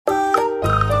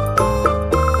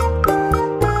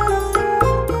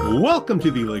Welcome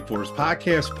to the Lake Forest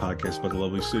podcast by the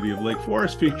lovely city of Lake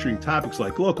Forest, featuring topics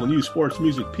like local news, sports,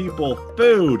 music, people,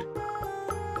 food,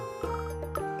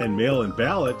 and mail-in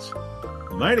ballots.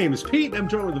 My name is Pete, and I'm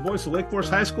joined with the voice of Lake Forest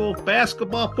High School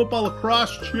basketball, football,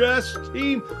 lacrosse, chess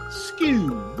team,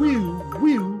 Skew, woo,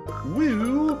 woo,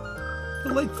 woo.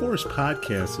 The Lake Forest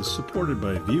podcast is supported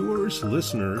by viewers,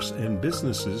 listeners, and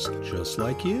businesses just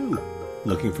like you.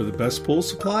 Looking for the best pool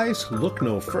supplies? Look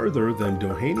no further than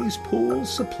Dohany's Pool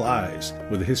Supplies.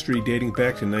 With a history dating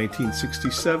back to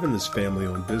 1967, this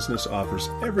family-owned business offers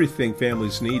everything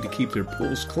families need to keep their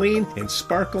pools clean and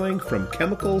sparkling, from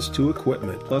chemicals to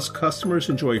equipment. Plus, customers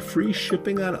enjoy free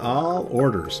shipping on all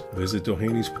orders. Visit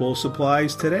Dohany's Pool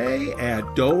Supplies today at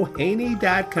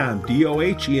doheny.com,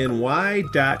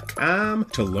 DOHENY.com,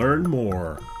 to learn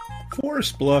more.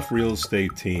 Forest Bluff Real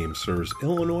Estate Team serves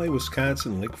Illinois,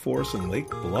 Wisconsin, Lake Forest, and Lake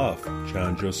Bluff.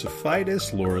 John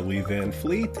Josephitis, Laura Lee Van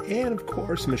Fleet, and of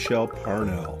course, Michelle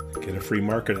Parnell. Get a free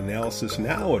market analysis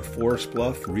now at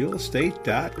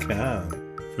forestbluffrealestate.com.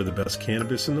 For the best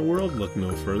cannabis in the world, look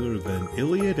no further than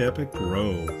Iliad Epic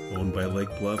Grow. Owned by Lake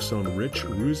Bluff's own Rich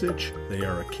Ruzich, they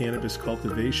are a cannabis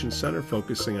cultivation center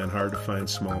focusing on hard-to-find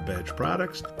small batch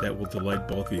products that will delight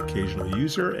both the occasional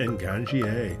user and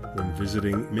ganjier. When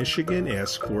visiting Michigan,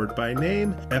 ask for it by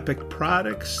name. Epic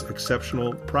Products,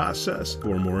 exceptional process.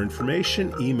 For more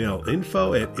information, email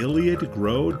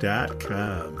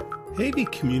info@iliadgrow.com.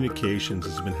 Havey Communications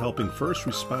has been helping first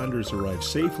responders arrive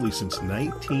safely since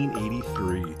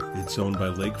 1983. It's owned by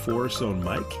Lake Forest's own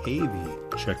Mike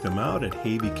Havey. Check them out at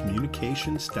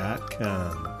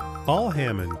haveycommunications.com. Paul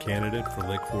Hammond, candidate for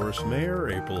Lake Forest Mayor,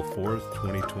 April 4th,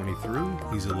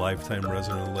 2023. He's a lifetime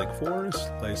resident of Lake Forest,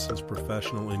 licensed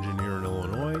professional engineer in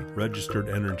Illinois, registered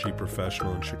energy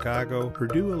professional in Chicago,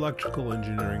 Purdue Electrical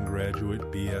Engineering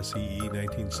graduate, BSEE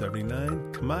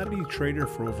 1979, commodity trader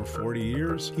for over 40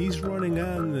 years. He's running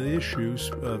on the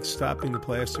issues of stopping the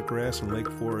plastic grass in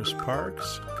Lake Forest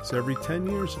parks, because every 10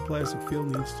 years the plastic field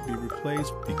needs to be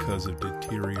replaced because of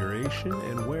deterioration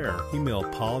and wear. Email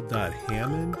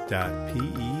paul.hammond.pe@gmail.com.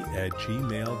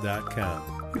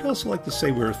 We'd also like to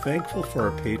say we're thankful for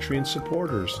our Patreon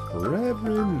supporters.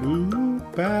 Reverend Lou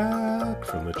Bach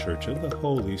from the Church of the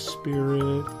Holy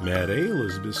Spirit, Matt A.,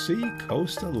 Elizabeth C.,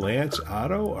 Costa, Lance,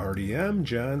 Otto, RDM,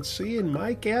 John C., and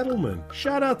Mike Adelman.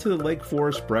 Shout out to the Lake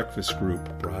Forest Breakfast Group,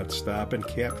 Broad Stop and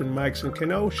Captain Mike's in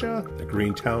Kenosha, the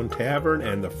Greentown Tavern,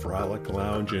 and the Frolic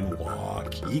Lounge in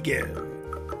Waukegan.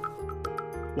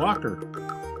 Walker,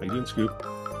 how you doing, Scoop?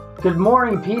 Good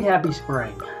morning, Pete. Happy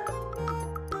spring.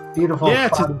 Beautiful day.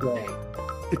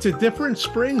 It's a different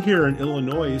spring here in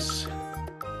Illinois.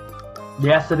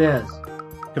 Yes, it is.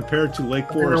 Compared to Lake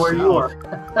Forest where South. You are.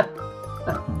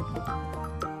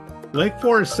 Lake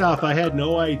Forest South, I had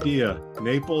no idea.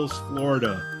 Naples,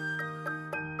 Florida.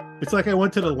 It's like I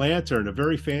went to the Lantern, a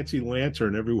very fancy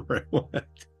lantern everywhere I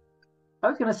went. I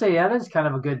was going to say, that is kind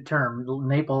of a good term,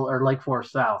 Naples or Lake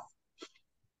Forest South.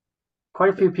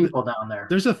 Quite a few people down there.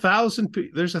 There's 1,000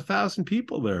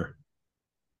 people there.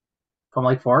 From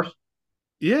Lake Forest?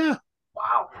 Yeah.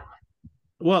 Wow.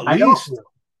 Well, at least.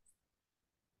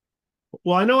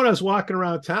 Well, I know when I was walking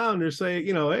around town, they're saying,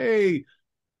 hey,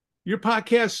 your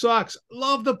podcast sucks.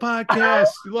 Love the podcast.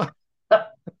 I'm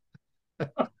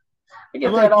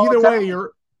like, either way,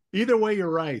 you're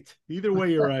right. Either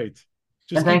way, you're right.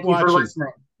 Just and keep watching. You for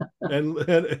listening.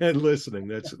 and listening.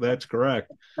 That's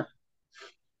correct.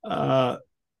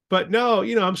 But no,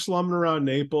 I'm slumming around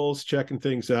Naples, checking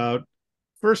things out.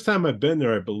 First time I've been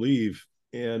there, I believe.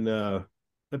 And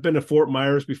I've been to Fort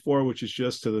Myers before, which is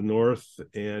just to the north.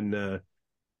 And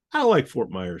I like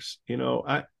Fort Myers.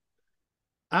 I'm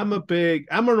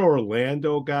an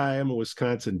Orlando guy. I'm a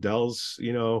Wisconsin Dells,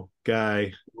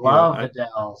 guy. Love the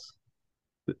Dells.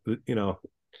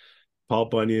 Paul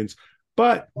Bunyan's.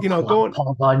 But,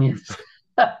 Paul Bunyan's.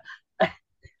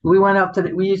 We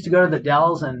used to go to the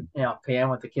Dells and,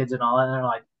 Pam with the kids and all that. And they're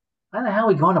like, why the hell are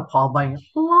we going to Paul Bunyan's?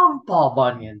 Love Paul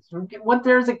Bunyan's. Went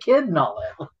there as a kid and all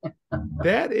that.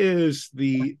 That is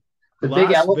the Las big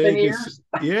Vegas. elephant ears.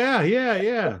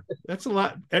 Yeah. That's a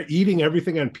lot. Eating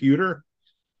everything on pewter.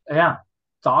 Yeah.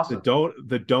 It's awesome.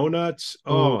 The donuts.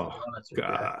 Oh,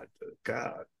 God.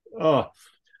 Oh.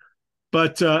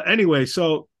 But anyway,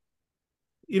 so,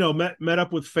 met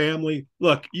up with family.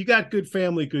 Look, you got good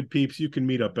family, good peeps. You can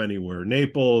meet up anywhere.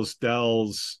 Naples,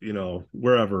 Dells,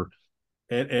 wherever.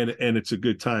 And it's a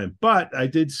good time. But I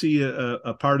did see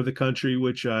a part of the country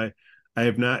which I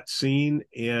have not seen.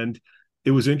 And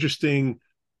it was interesting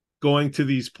going to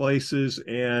these places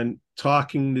and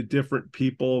talking to different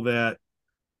people that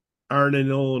aren't in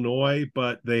Illinois,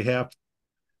 but they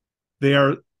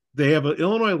are they have an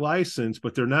Illinois license,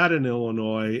 but they're not in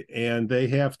Illinois, and they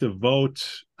have to vote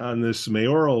on this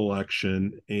mayoral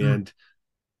election. Hmm. And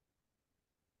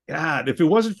God, if it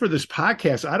wasn't for this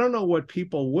podcast, I don't know what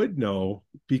people would know,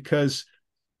 because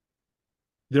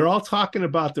they're all talking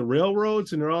about the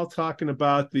railroads and they're all talking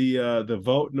about the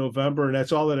vote in November, and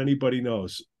that's all that anybody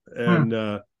knows. Hmm.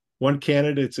 And one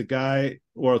candidate's a guy,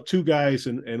 or two guys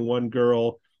and one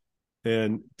girl,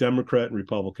 and Democrat and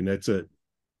Republican. That's it.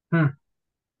 Hmm.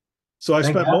 So I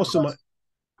Thank spent God most of for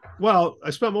my us. I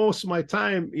spent most of my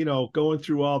time, going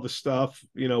through all the stuff,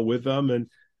 with them, and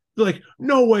they're like,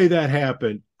 "No way that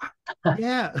happened."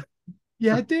 Yeah,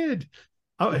 yeah, it did.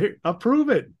 I'll prove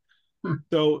it. Hmm.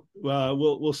 So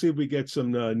we'll see if we get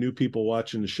some new people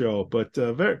watching the show. But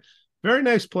very very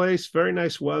nice place, very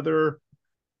nice weather.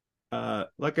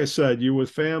 Like I said, you're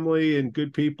with family and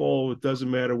good people. It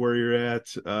doesn't matter where you're at.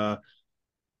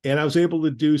 And I was able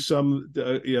to do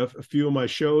a few of my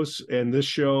shows, and this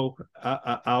show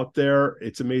out there.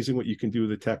 It's amazing what you can do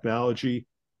with the technology.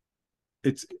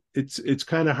 It's it's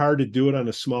kind of hard to do it on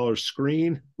a smaller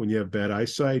screen when you have bad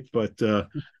eyesight, but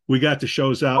we got the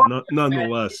shows out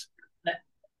nonetheless.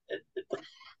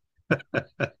 All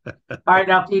right,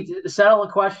 now Pete, settle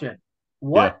the question. Yeah,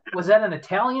 What was that, an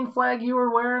Italian flag you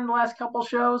were wearing the last couple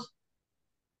shows,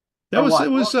 that or was what? it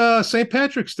was St.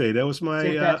 Patrick's Day. That was my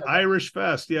St. Patrick. Irish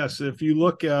fest. Yes, if you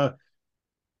look,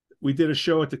 we did a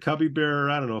show at the Cubby Bear,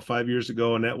 I don't know, 5 years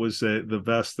ago, and that was the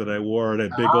vest that I wore,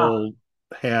 that big Ah, old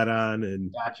hat on.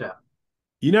 And gotcha.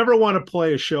 you never want to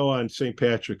play a show on St.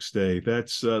 Patrick's Day.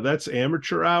 That's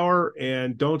amateur hour,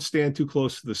 and don't stand too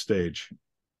close to the stage,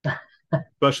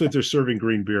 especially if they're serving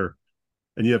green beer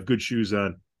and you have good shoes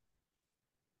on.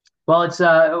 Well, it's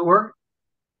we're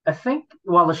I think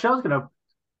well the show's going to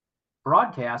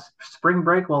broadcast. Spring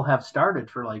break will have started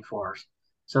for Lake Forest,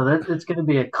 so that it's going to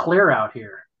be a clear out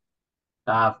here.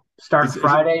 Starting Is it?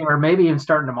 Friday or maybe even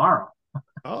starting tomorrow.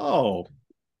 Oh,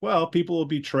 well, people will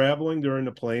be traveling during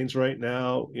the planes right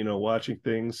now, watching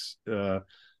things, and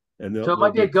So it they'll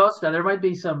might be a be. ghost town. There might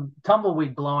be some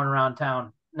tumbleweed blowing around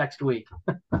town next week.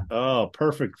 Oh,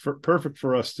 perfect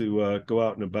for us to go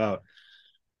out and about.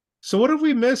 So what have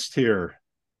we missed here?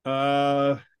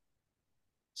 Uh,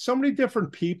 so many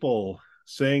different people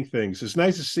saying things. It's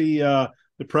nice to see the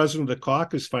president of the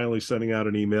caucus finally sending out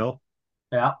an email.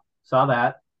 Yeah, saw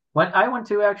that. When I went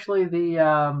to actually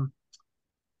the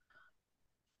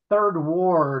third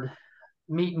ward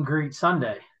meet and greet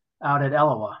Sunday out at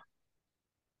Elua,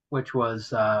 which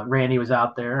was Randy was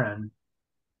out there, and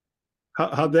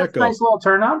How'd that that's a go? nice little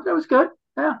turnout. It was good.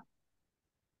 Yeah.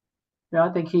 I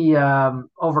think he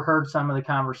overheard some of the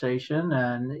conversation,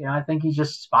 and I think he's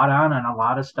just spot on a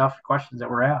lot of stuff, questions that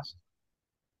were asked.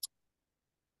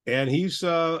 And he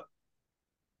says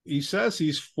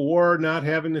he's for not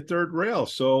having the third rail.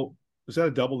 So is that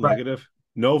a double Right. negative?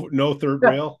 No third Yeah.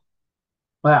 rail.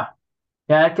 Wow.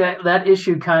 Yeah, that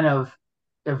issue kind of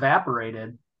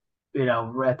evaporated,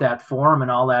 at that forum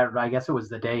and all that. I guess it was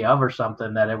the day of or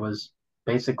something that it was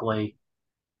basically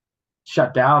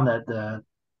shut down. That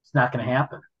it's not going to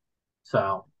happen.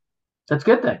 So that's a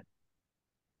good thing.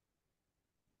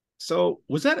 So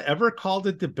was that ever called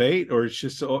a debate, or it's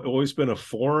just always been a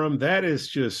forum? That is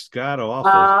just god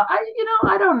awful.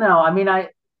 I don't know. I mean,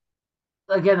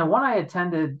 again, the one I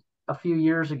attended a few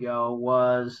years ago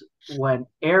was when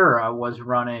Era was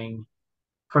running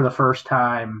for the first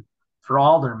time for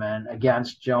alderman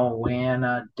against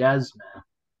Joanna Desmond,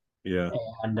 Yeah.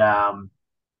 and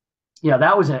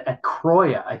that was at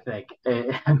Croya, I think.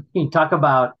 I mean, talk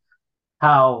about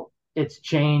how it's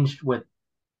changed with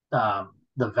the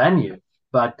venue,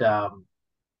 but I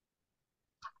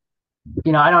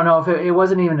don't know if it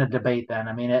wasn't even a debate then.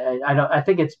 I mean, I don't. I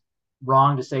think it's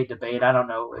wrong to say debate. I don't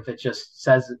know if it just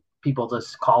says people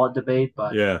just call it debate,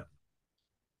 but Yeah.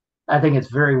 I think it's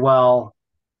very well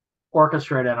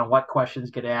orchestrated on what questions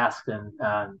get asked,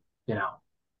 and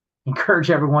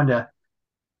encourage everyone to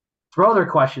throw their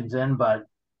questions in, but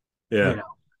you Yeah. know,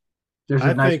 there's a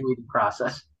I nice think reading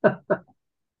process.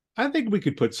 I think we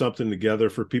could put something together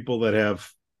for people that have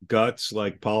guts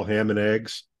like Paul Ham and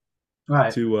eggs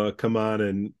Right. to come on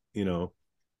and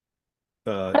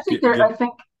I think get there. give.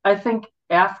 I think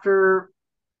after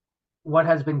what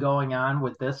has been going on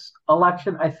with this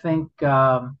election, I think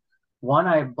one,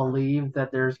 I believe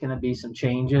that there's going to be some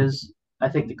changes. I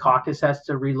think the caucus has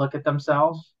to relook at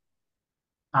themselves,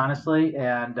 honestly,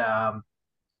 and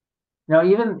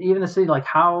even the city, like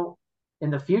how in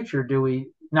the future do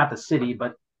we, not the city,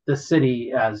 but the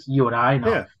city as you and I know,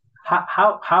 Yeah.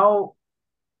 how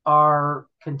are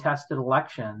contested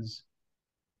elections,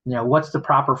 what's the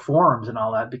proper forums and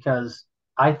all that, because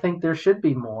I think there should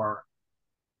be more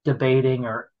debating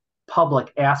or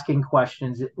public asking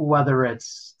questions, whether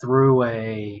it's through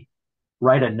a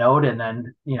write a note and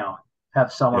then,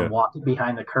 have someone Yeah. walk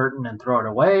behind the curtain and throw it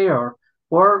away, or,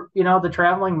 the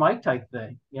traveling mic type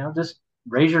thing, just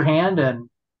raise your hand and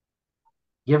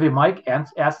give you a mic and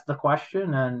ask the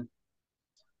question.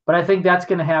 But I think that's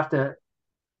going to have to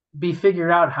be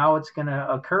figured out how it's going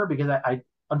to occur, because I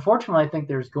unfortunately I think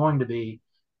there's going to be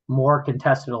more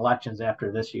contested elections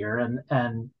after this year,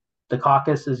 and the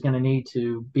caucus is going to need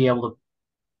to be able to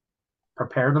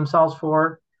prepare themselves for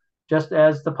it, just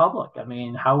as the public. I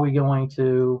mean, how are we going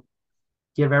to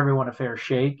give everyone a fair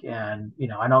shake? And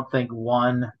I don't think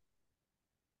one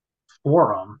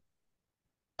forum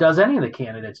does any of the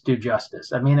candidates do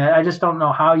justice. I mean, I just don't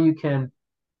know how you can.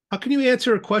 How can you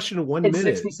answer a question in one In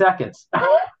minute? 60 seconds.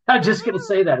 I'm just going to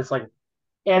say that. It's like,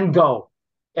 and go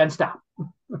and stop.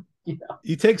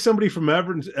 You take somebody from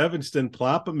Evanston,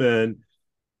 plop them in,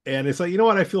 and it's like, you know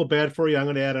what? I feel bad for you. I'm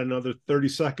going to add another 30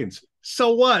 seconds.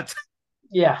 So what?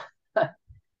 Yeah.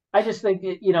 I just think,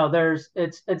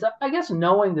 it's I guess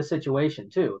knowing the situation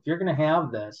too. If you're going to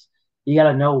have this, you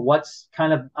got to know what's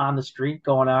kind of on the street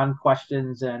going on,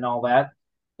 questions and all that,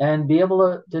 and be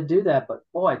able to do that. But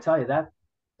boy, I tell you that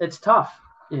it's tough.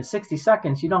 In 60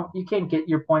 seconds, you can't get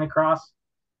your point across.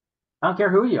 I don't care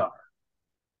who you are.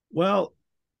 Well,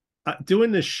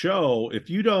 doing this show, if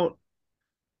you don't,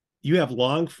 you have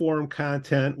long form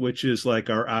content, which is like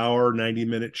our hour,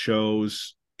 90-minute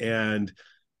shows. And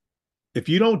if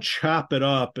you don't chop it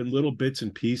up in little bits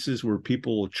and pieces where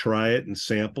people will try it and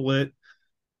sample it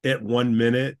at 1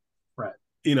 minute, Right.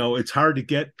 It's hard to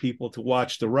get people to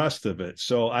watch the rest of it.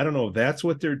 So I don't know if that's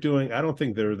what they're doing. I don't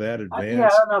think they're that Yeah, I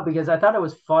advanced. don't know, because I thought it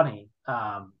was funny.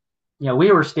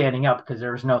 We were standing up because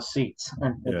there was no seats,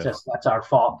 and it's Yeah. just that's our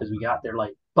fault because we got there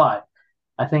late. But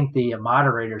I think the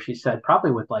moderator, she said,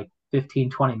 probably with like 15,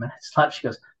 20 minutes left, she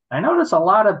goes, I notice a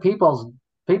lot of people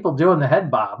doing the head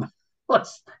bob.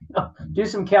 Let's do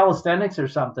some calisthenics or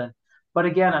something. But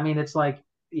again, I mean, it's like,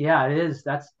 yeah, it is.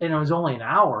 And it was only an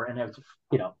hour, and it was,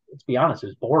 let's be honest, it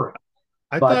was boring.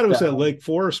 I thought But it was at Lake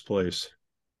Forest Place.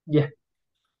 yeah,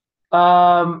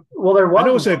 well, there I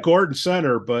know was it's at one. Gordon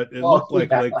Center, but it Oh looked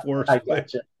like yeah, Lake I Forest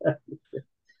Place. gotcha.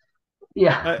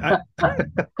 Yeah. I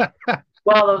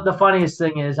Well, the funniest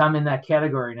thing is I'm in that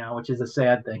category now, which is a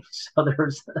sad thing. So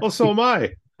there's, well, so am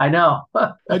I. I know,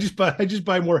 I just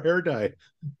buy more hair dye.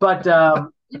 but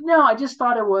no,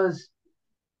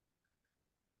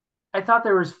 I thought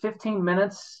there was 15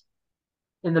 minutes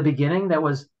in the beginning that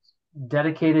was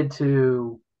dedicated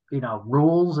to,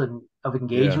 rules and of Yeah.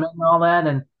 engagement and all that.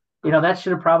 And, that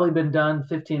should have probably been done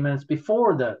 15 minutes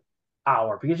before the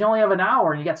hour, because you only have an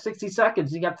hour and you got 60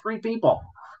 seconds. You got three people,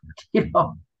 you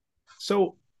know.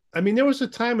 So, I mean, there was a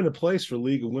time and a place for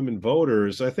League of Women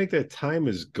Voters. I think that time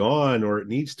is gone, or it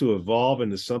needs to evolve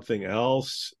into something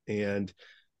else. And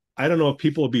I don't know if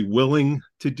people will be willing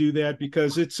to do that,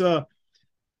 because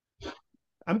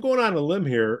I'm going on a limb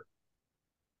here.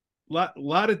 Lot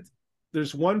of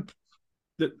there's one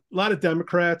a lot of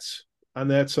Democrats on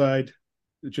that side.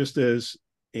 It just is.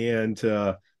 And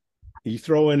you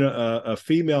throw in a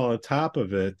female on top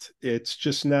of it, it's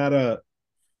just not a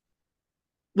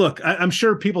look. I'm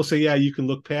sure people say, yeah, you can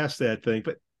look past that thing,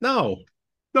 but no,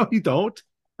 you don't.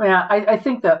 Yeah, I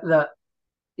think that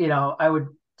I would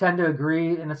tend to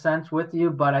agree in a sense with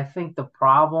you, but I think the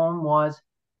problem was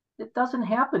it doesn't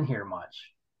happen here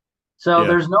much. So Yeah.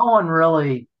 there's no one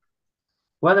really,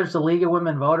 whether it's the League of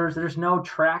Women Voters, there's no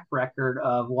track record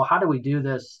of, well, how do we do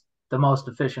this the most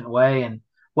efficient way and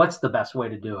what's the best way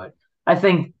to do it? I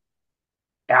think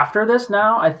after this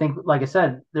now, I think, like I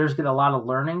said, there's been a lot of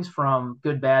learnings from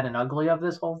good, bad, and ugly of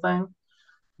this whole thing.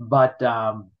 But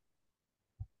yeah,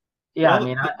 I Well,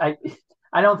 mean,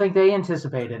 I don't think they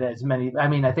anticipated as many. I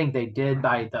mean, I think they did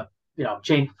by the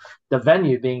change the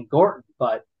venue being Gorton,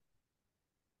 but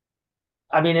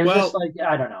I mean, it was just well, like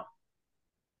I don't know.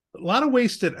 a lot of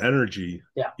wasted energy.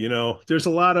 Yeah, There's a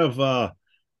lot of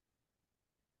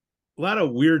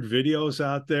weird videos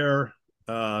out there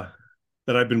that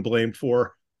I've been blamed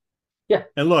for. yeah.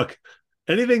 And look,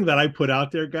 anything that I put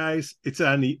out there, guys, it's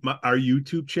on our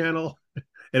YouTube channel.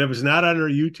 And if it's not on our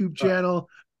YouTube Right. channel,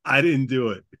 I didn't do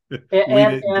it. We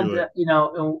And didn't do it.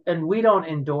 and we don't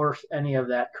endorse any of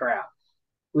that crap.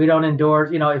 We don't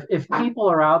endorse. If people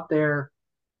are out there,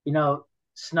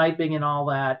 sniping and all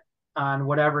that on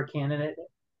whatever candidate,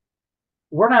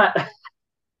 we're not.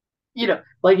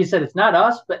 Like you said, it's not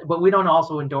us, but we don't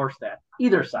also endorse that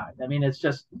either side. I mean, it's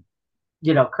just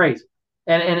crazy,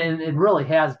 and it really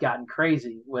has gotten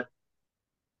crazy with.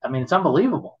 I mean, it's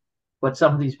unbelievable what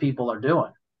some of these people are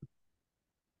doing.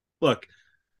 Look,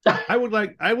 I would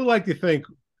like to think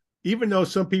even though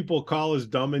some people call us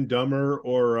Dumb and Dumber,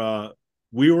 or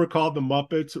we were called the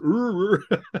Muppets.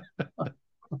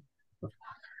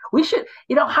 We should,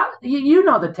 how you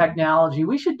know the technology.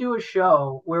 We should do a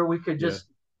show where we could Yeah. just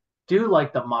do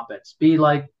like the Muppets. Be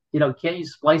like, can't you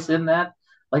splice in that?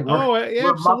 Like Oh, yeah,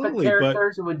 we're Muppet absolutely. But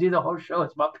characters and we do the whole show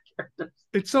as Muppet characters.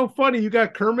 it's so funny. You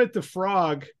got Kermit the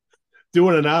Frog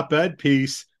doing an op-ed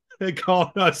piece and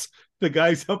calling us the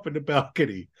guys up in the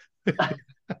balcony.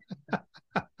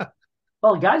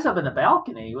 Well, the guys up in the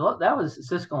balcony, well, that was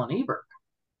Siskel and Ebert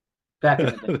back in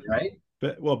the day, right?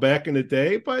 Well, back in the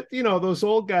day, but those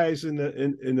old guys in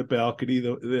the balcony,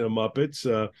 the Muppets.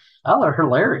 Oh, they're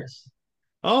hilarious.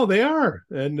 Oh, they are,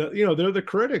 and they're the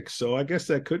critics, so I guess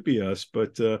that could be us.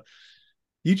 But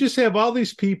you just have all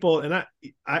these people, and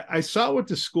I saw it with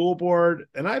the school board,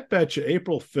 and I bet you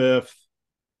April 5th,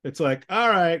 it's like, all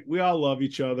right, we all love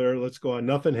each other. Let's go on.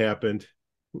 Nothing happened.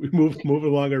 We move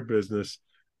along our business.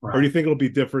 Or do Right. you think it'll be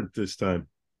different this time?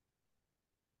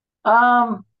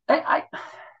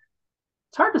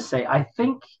 It's hard to say.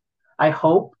 I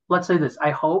hope, let's say this,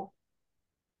 I hope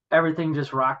everything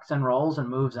just rocks and rolls and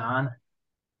moves on.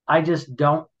 I just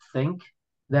don't think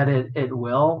that it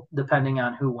will, depending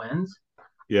on who wins.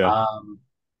 Yeah, Um,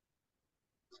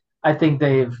 I think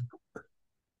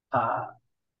uh,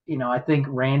 I think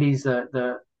Randy's and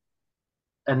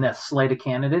the slate of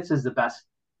candidates is the best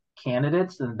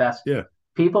candidates and best yeah,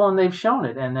 people, and they've shown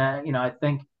it. And I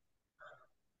think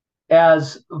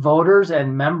as voters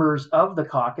and members of the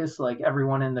caucus, like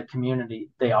everyone in the community,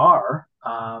 they are.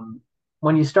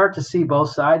 When you start to see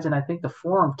both sides, and I think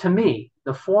to me,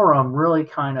 the forum really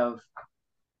kind of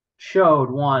showed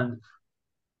one,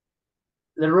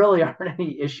 there really aren't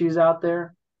any issues out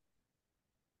there.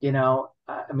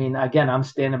 I mean, again, I'm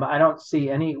standing by. I don't see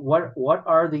any. What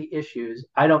are the issues?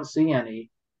 I don't see any.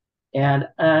 And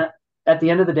at the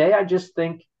end of the day, I just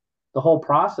think the whole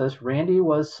process, Randy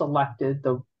was selected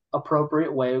the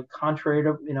appropriate way, contrary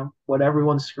to what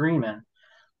everyone's screaming.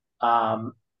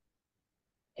 Um,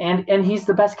 and he's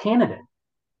the best candidate.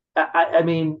 I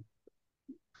mean,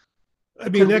 I to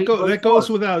mean me, going that goes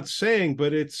forward. without saying,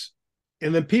 but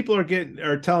and then people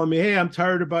are telling me, hey, I'm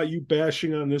tired about you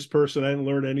bashing on this person. I didn't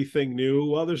learn anything new.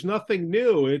 Well, there's nothing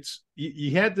new. It's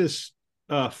you had this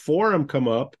forum come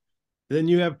up, then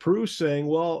you have Prue saying,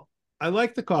 well, I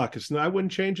like the caucus and I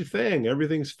wouldn't change a thing.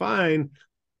 Everything's fine.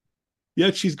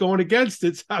 Yet she's going against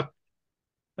it. So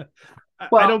I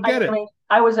Well, don't get I it. mean,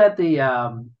 I was at the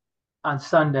on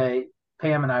Sunday.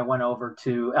 Pam and I went over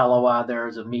to Eloa. There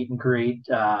was a meet and greet.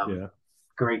 Yeah,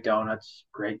 Great donuts,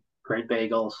 great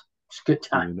bagels. It's a good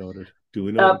time. duly noted.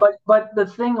 Duly noted. But the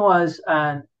thing was,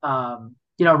 and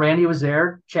Randy was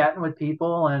there chatting with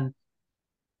people, and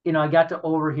I got to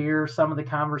overhear some of the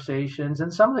conversations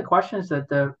and some of the questions that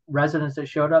the residents that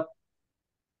showed up.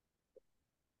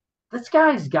 This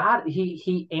guy's got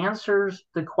he answers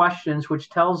the questions, which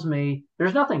tells me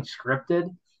there's nothing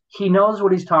scripted. He knows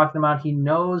what he's talking about. He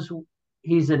knows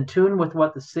he's in tune with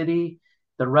what the city,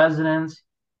 the residents,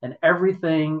 and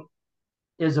everything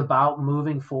is about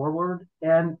moving forward.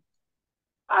 And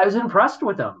I was impressed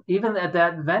with him, even at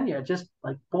that venue. Just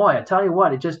like, boy, I tell you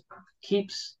what, it just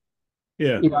keeps,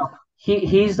 Yeah,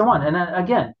 he's the one. And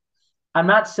again, I'm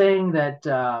not saying that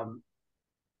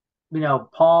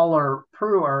Paul or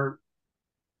Prue are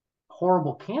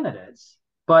horrible candidates,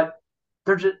 but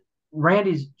they're just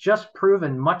Randy's just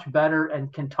proven much better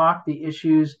and can talk the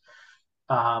issues,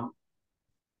 um,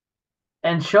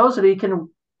 and shows that he can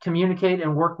communicate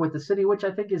and work with the city, which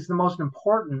I think is the most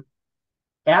important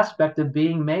aspect of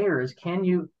being mayor. Is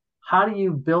how do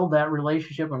you build that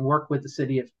relationship and work with the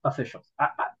city officials?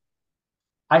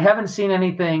 I haven't seen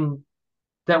anything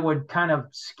that would kind of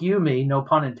skew me, no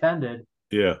pun intended,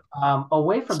 yeah.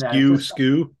 away from that.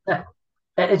 Skew.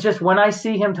 It's just when I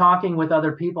see him talking with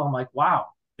other people, I'm like, wow.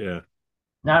 Yeah.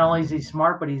 Not only is he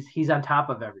smart, but he's on top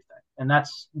of everything, and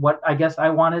that's what I guess I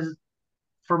want is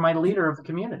for my leader of the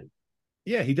community.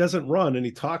 Yeah, he doesn't run and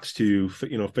he talks to you,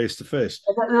 face to face.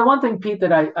 The one thing, Pete,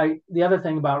 that the other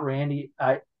thing about Randy,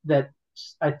 that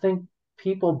I think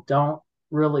people don't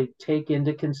really take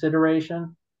into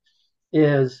consideration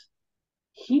is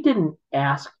he didn't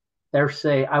ask or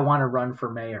say, I want to run for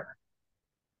mayor.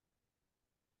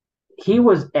 He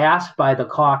was asked by the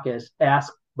caucus,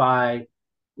 asked by,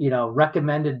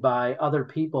 recommended by other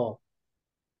people,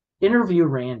 interview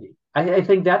Randy. I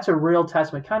think that's a real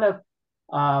testament. Kind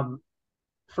of,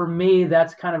 for me,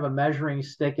 that's kind of a measuring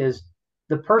stick is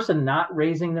the person not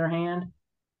raising their hand,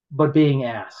 but being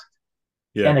asked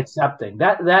Yeah. and accepting.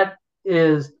 That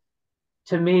is,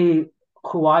 to me,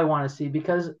 who I want to see,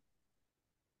 because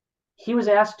he was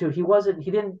asked to. He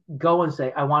didn't go and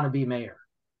say, I want to be mayor.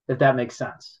 if that makes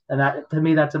sense. And that to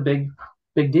me, that's a big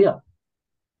deal.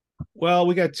 Well,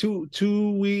 we got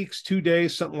two weeks, 2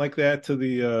 days, something like that, to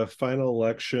the final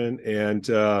election, and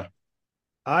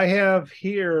I have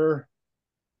here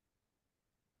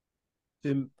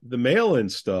the mail-in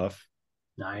stuff.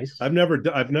 Nice. I've never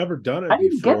done I it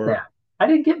didn't get before. that. I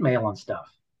didn't get mail and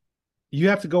stuff. You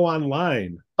have to go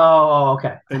online Oh,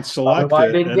 okay. and Probably select why I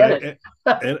it, didn't and get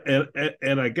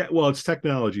it. I get, well, it's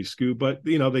technology, Scoo, but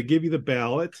they give you the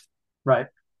ballot. Right.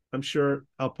 I'm sure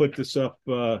I'll put this up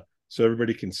so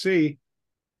everybody can see.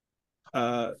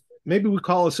 Uh, Maybe we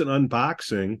call this an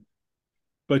unboxing,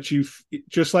 but you,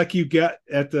 just like you get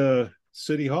at the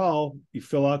city hall, you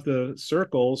fill out the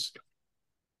circles,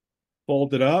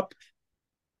 fold it up,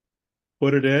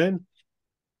 put it in,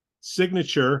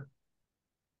 signature.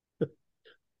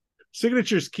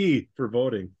 Signature's key for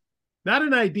voting. Not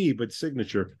an ID, but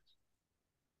signature.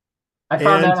 I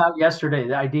found that And out yesterday.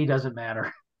 The ID doesn't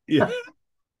matter. yeah,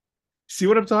 see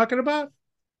what I'm talking about?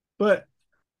 But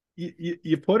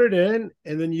you put it in,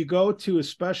 and then you go to a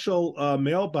special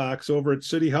mailbox over at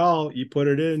City Hall. You put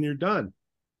it in, and you're done.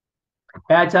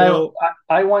 And I tell you, So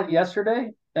I went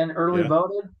yesterday and early yeah,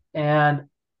 voted and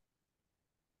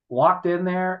walked in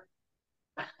there.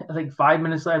 I think 5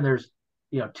 minutes later, there's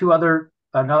two other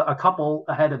a couple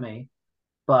ahead of me,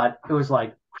 but it was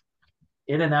like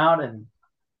in and out. And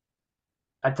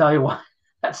I tell you what,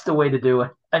 that's the way to do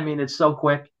it. I mean, it's so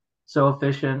quick, so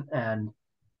efficient, and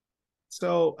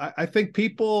so I think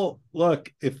people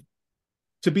look, if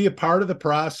to be a part of the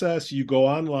process, you go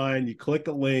online, you click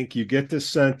a link, you get this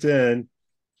sent in.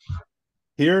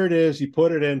 Here it is. You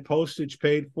put it in, postage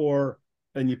paid for,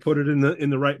 and you put it in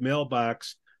the right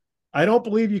mailbox. I don't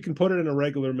believe you can put it in a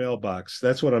regular mailbox.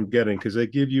 That's what I'm getting, because they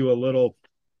give you a little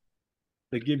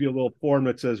form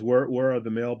that says where are the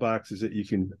mailboxes that you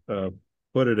can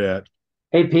put it at.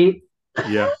 hey, Pete,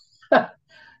 Yeah.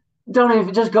 don't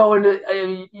even just go into. I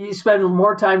mean, you spend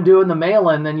more time doing the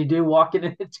mail-in than you do walking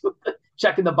into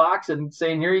checking the box and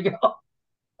saying, "Here you go."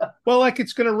 Well, like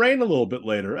it's going to rain a little bit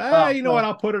later. Oh, You know what?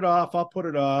 well, I'll put it off. I'll put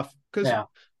it off because yeah,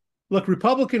 look,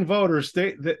 Republican voters,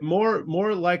 that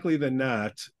more likely than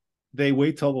not, they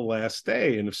wait till the last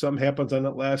day, and if something happens on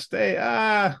that last day,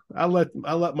 I'll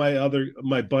let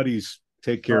my buddies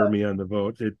take care of right, me on the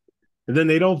vote. And then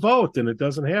they don't vote, and it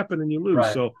doesn't happen, and you lose.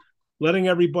 right. So, letting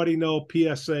everybody know,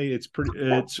 PSA, it's I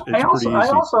pretty also I easy.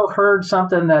 also heard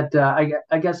something that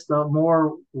I guess the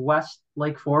more West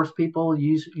Lake Forest people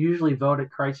usually vote at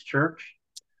Christ Church.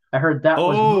 I heard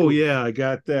Oh yeah, I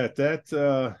got that.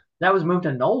 that was moved to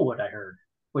Knollwood. I heard,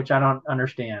 which I don't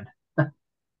understand.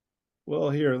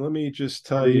 Well, here, let me just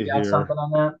tell Or you you got here. something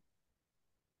on that?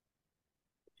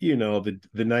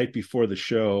 The night before the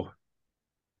show,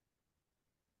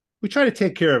 we try to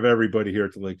take care of everybody here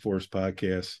at the Lake Forest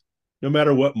Podcast, no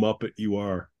matter what Muppet you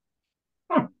are.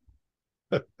 Hmm.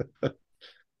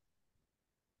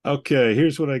 Okay,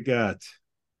 here's what I got.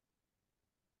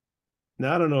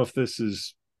 Now, I don't know if this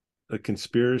is a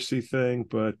conspiracy thing,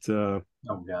 but Oh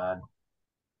God.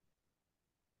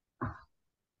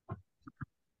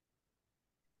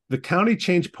 the county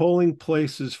changed polling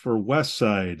places for West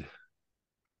Side.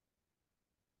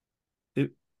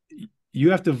 It,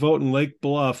 you have to vote in Lake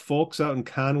Bluff. Folks out in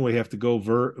Conway have to go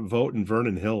vote in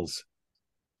Vernon Hills.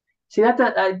 See that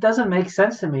it doesn't make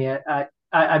sense to me.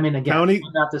 I mean, again, County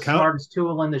I'm not the count. smartest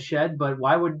tool in the shed, but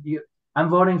why would you? I'm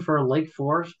voting for Lake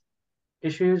Forest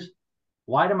issues.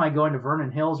 Why am I going to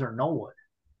Vernon Hills or Knollwood?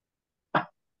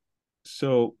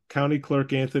 So County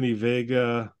Clerk Anthony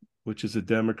Vega, which is a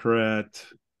Democrat,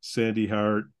 Sandy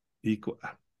Hart, equal.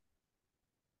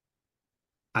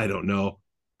 I don't know.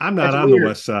 I'm not That's on the weird.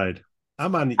 West Side.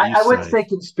 I'm on the I East would Side. say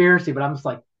conspiracy, but I'm just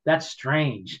like, that's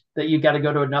strange that you got to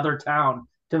go to another town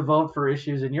to vote for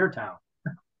issues in your town.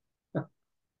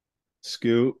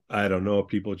 Scoot. I don't know.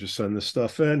 People just send this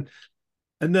stuff in,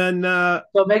 and then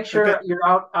So make I got sure you're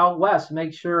out west.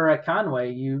 Make sure at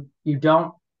Conway you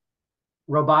don't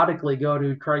robotically go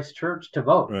to Christ Church to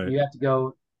vote. right. You have to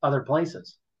go other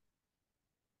places.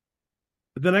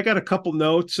 Then I got a couple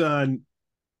notes on.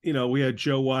 We had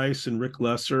Joe Weiss and Rick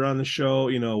Lesser on the show.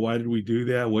 Why did we do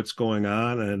that? What's going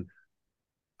on? And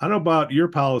I don't know about your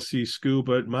policy, Scoo,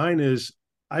 but mine is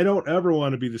I don't ever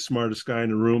want to be the smartest guy in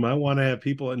the room. I want to have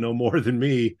people that know more than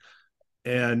me.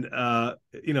 And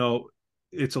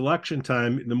it's election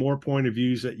time. The more point of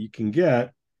views that you can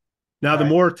get. Now,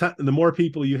 Right. the more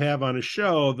people you have on a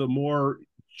show, the more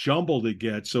jumbled it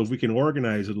gets. So if we can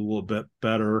organize it a little bit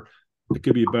better, it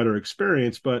could be a better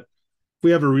experience. But if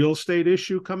we have a real estate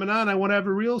issue coming on, I want to have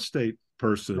a real estate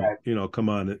person, Right. come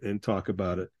on and talk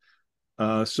about it.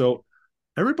 So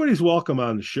everybody's welcome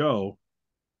on the show.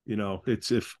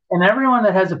 It's if And everyone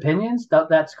that has opinions,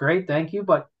 that's great. Thank you.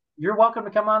 But you're welcome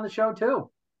to come on the show too.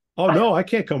 oh no, I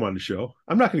can't come on the show.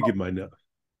 I'm not going to give my no.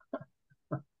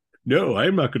 No,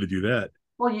 I'm not going to do that.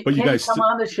 Well, But you can't you guys, come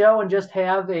on the show and just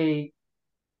have a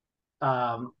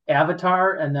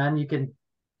avatar, and then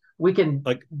we can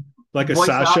like a voice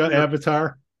out Sasha your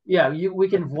avatar. yeah we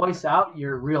can voice out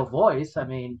your real voice. I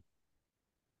mean,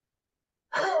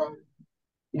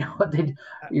 what they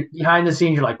behind the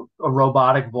scenes, you're like a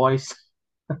robotic voice.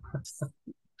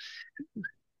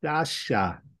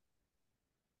 Sasha,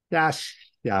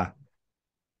 Sasha.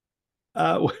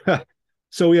 Uh,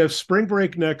 so we have spring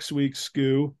break next week,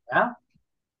 Scoo. Yeah,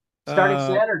 starting Uh,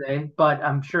 Saturday, but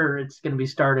I'm sure it's going to be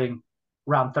starting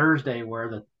around Thursday,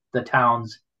 where the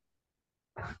towns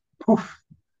poof.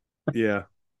 yeah,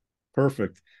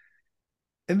 perfect.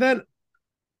 And then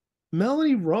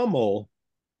Melanie Rummel,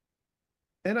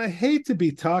 and I hate to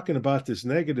be talking about this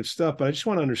negative stuff, but I just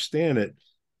want to understand it.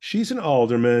 She's an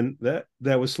alderman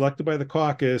that was selected by the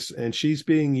caucus, and she's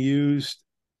being used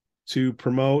to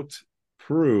promote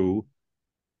Prue.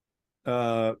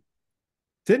 Uh,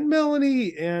 didn't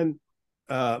Melanie and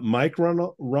Mike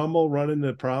Rummel run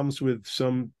into problems with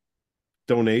some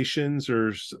donations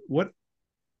or what?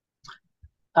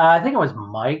 I think it was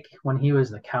Mike when he was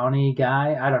the county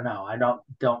guy. I don't know. I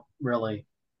don't really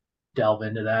delve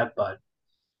into that, but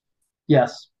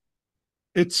yes.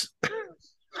 It's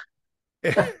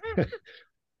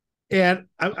and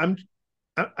I,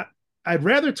 I'd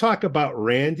rather talk about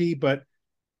Randy, but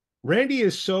Randy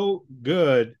is so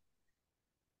good.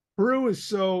 Prue is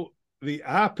so the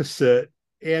opposite,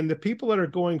 and the people that are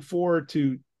going forward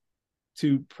to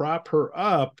prop her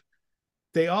up,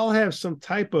 they all have some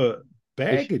type of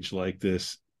Issue. baggage like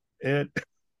this. And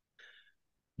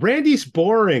Randy's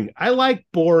boring. I like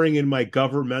boring in my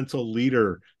governmental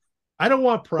leader. I don't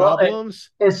want Well, problems.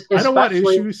 it's I don't want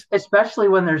issues. especially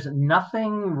when there's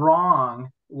nothing wrong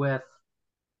with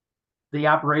the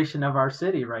operation of our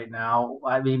city right now.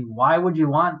 I mean, why would you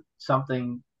want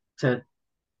something to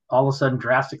all of a sudden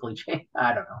drastically change?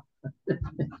 I don't know,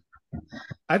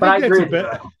 I but I think that's agree a with you.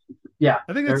 bit. Yeah,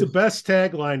 I think that's the there's best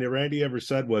tagline that Randy ever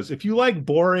said was, "If you like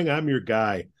boring, I'm your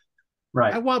guy."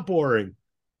 I right. want boring.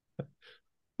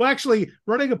 Well, actually,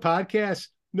 running a podcast,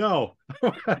 no,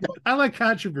 I like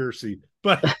controversy,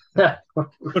 Yeah,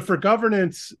 but for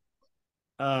governance,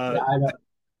 uh,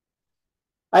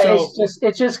 I don't. so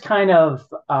It's just kind of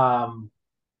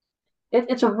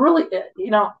it's a really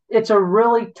it's a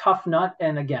really tough nut.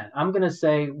 And again, I'm going to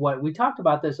say what we talked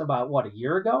about this about what a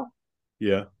year ago.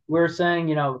 yeah, We're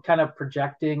saying kind of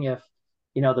projecting if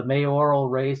the mayoral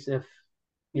race, if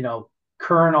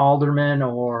current aldermen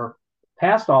or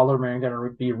past aldermen are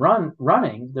going to be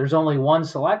running. There's only one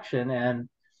selection, and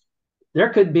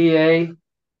there could be a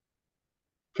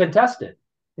contested.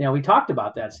 We talked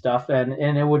about that stuff, and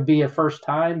it would be a first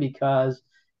time because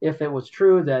if it was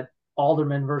true that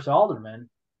alderman versus alderman,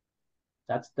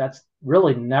 that's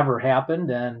really never happened,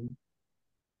 and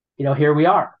here we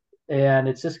are, and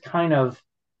it's just kind of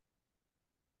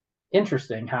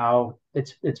interesting how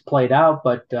it's played out,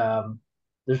 but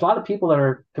there's a lot of people that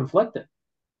are conflicted.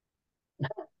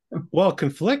 well,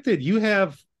 conflicted. You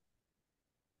have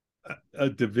a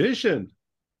division.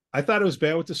 I thought it was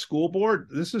bad with the school board.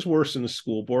 This is worse than the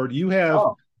school board.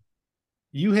 Oh,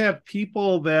 You have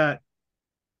people that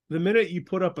the minute you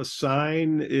put up a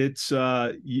sign, it's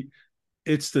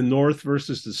the North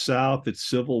versus the South. It's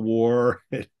civil war,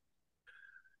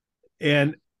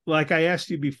 and like I asked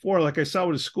you before, like I saw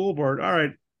with the school board. All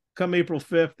right, come April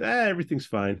 5th, everything's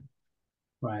fine.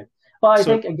 right. Well, I So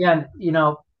think again,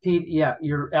 Pete, yeah,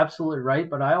 you're absolutely right,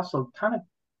 but I also kind of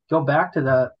go back to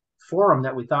the forum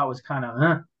that we thought was kind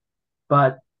of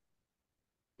but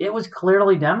it was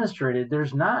clearly demonstrated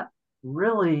there's not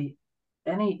really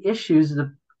any issues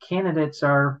the candidates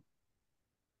are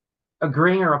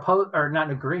agreeing or opposed or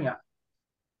not agreeing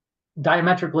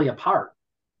diametrically apart,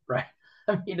 right?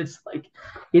 I mean, it's like,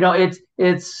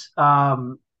 it's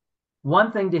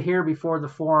one thing to hear before the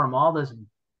forum all this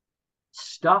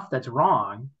stuff that's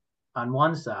wrong on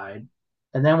one side,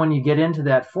 and then when you get into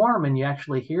that forum and you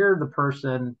actually hear the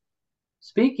person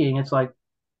speaking, it's like,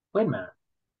 wait a minute,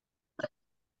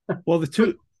 well, the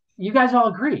wait, two you guys all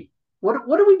agree? What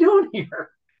are we doing here?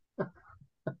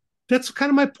 that's kind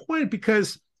of my point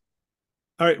because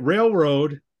all right,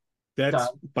 railroad, that's Done.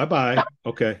 bye bye.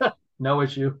 Okay. No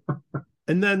issue.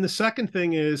 And then the second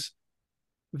thing is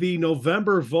the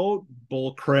November vote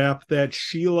bull crap that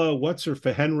Sheila, what's her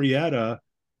for Henrietta.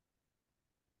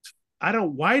 I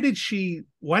don't why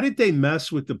did they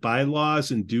mess with the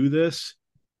bylaws and do this?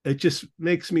 It just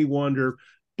makes me wonder.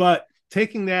 But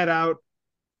taking that out,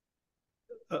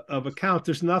 of account,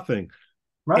 there's nothing.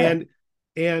 Right.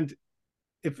 And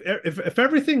if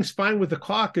everything's fine with the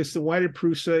caucus, then why did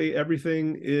Prue say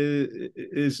everything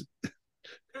is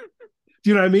do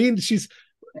you know what I mean? She's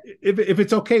if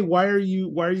it's okay, why are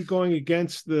you going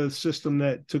against the system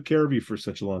that took care of you for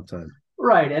such a long time?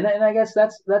 Right. And I guess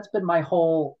that's been my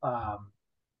whole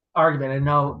argument. I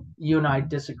know you and I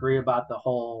disagree about the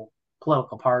whole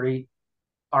political party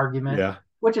argument, Yeah,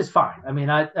 which is fine. I mean,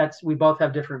 that's we both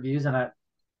have different views,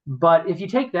 but if you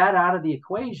take that out of the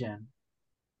equation,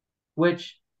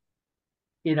 which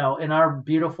in our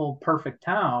beautiful, perfect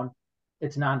town,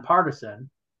 it's nonpartisan,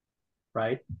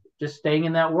 right? Just staying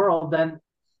in that world, then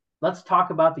let's talk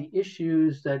about the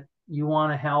issues that you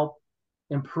want to help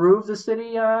improve the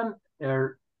city on,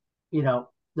 or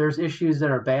there's issues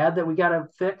that are bad that we got to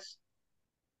fix.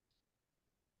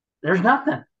 There's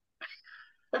nothing.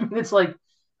 I mean, it's like,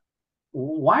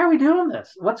 why are we doing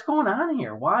this? What's going on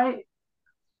here? Why,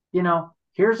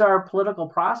 here's our political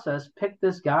process. Pick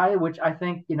this guy, which I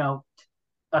think,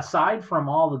 aside from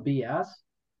all the BS,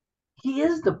 he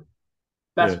is the yeah.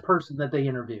 best person that they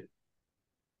interviewed.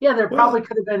 Yeah, there probably Well,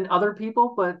 could have been other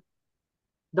people, but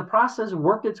the process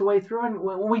worked its way through. And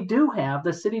we do have,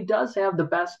 the city does have the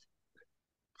best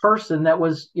person that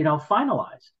was,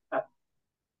 finalized.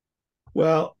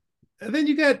 well, and then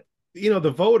you got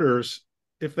the voters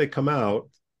if they come out,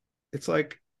 it's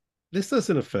like this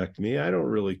doesn't affect me. I don't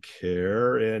really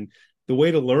care. And the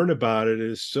way to learn about it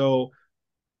is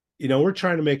we're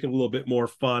trying to make it a little bit more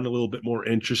fun, a little bit more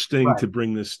interesting Right. to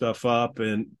bring this stuff up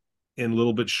and in a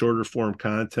little bit shorter form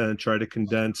content, try to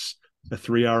condense a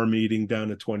 3 hour meeting down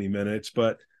to 20 minutes.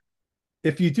 But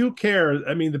if you do care,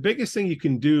 I mean, the biggest thing you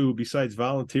can do besides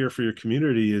volunteer for your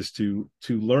community is to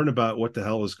learn about what the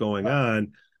hell is going Right.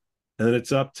 on. And then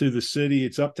it's up to the city,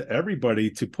 it's up to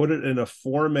everybody to put it in a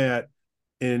format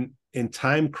in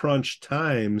time crunch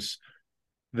times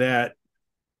that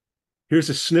here's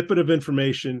a snippet of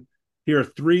information. Here are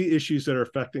 3 issues that are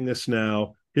affecting us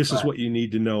now. This is Right. what you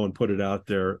need to know and put it out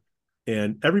there.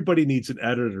 And everybody needs an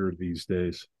editor these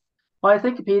days. Well, I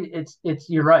think, Pete, it's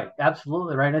you're right,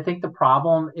 absolutely right. I think the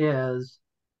problem is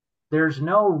there's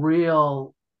no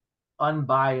real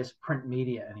unbiased print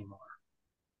media anymore.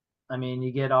 I mean,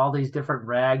 you get all these different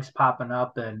rags popping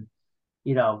up and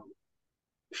you know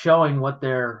showing what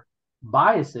their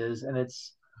bias is, and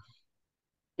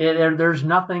there's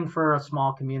nothing for a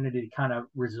small community to kind of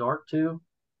resort to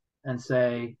and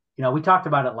say, we talked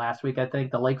about it last week. I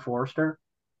think the Lake Forester,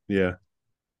 Yeah.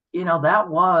 that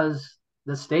was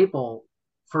the staple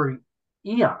for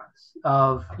eons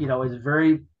of, is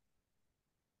very,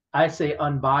 I say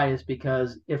unbiased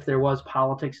because if there was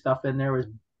politics stuff in there, it was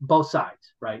both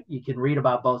sides, right? You can read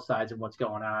about both sides and what's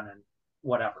going on and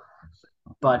whatever.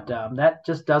 But that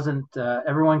just doesn't,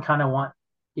 everyone kind of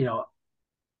you know,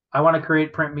 I want to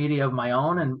create print media of my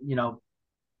own and,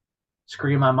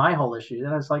 scream on my whole issue.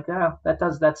 And it's like, yeah,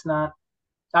 that's not,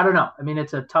 I don't know. I mean,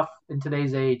 it's a tough, in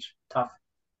today's age, tough,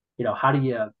 how do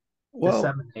you Well,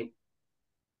 disseminate,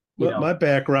 my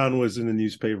background was in the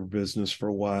newspaper business for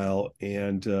a while.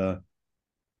 And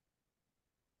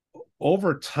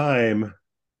over time,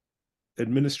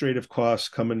 administrative costs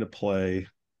come into play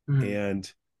mm,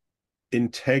 and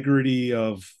integrity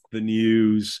of the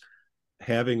news,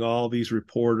 having all these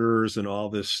reporters and all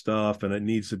this stuff, and it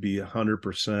needs to be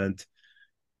 100%,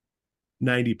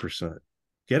 90%.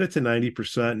 Get it to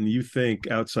 90%, and you think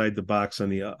outside the box on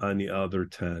the other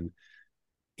 10.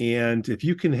 And if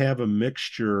you can have a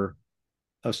mixture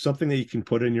of something that you can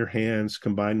put in your hands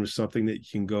combined with something that you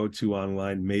can go to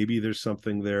online, maybe there's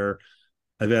something there.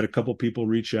 I've had a couple people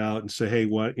reach out and say, hey,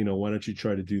 why don't you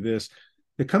try to do this?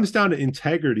 It comes down to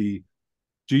integrity.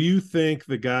 Do you think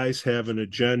the guys have an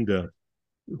agenda?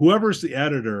 Whoever's the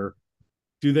editor,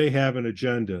 do they have an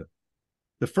agenda?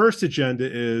 The first agenda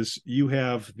is you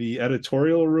have the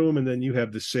editorial room and then you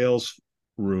have the sales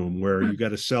room where you got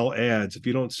to sell ads. If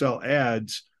you don't sell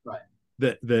ads, right,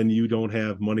 then you don't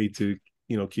have money to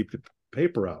keep the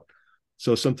paper out.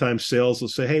 So sometimes sales will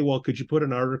say, hey, well, could you put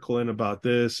an article in about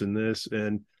this and this,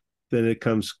 and then it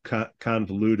comes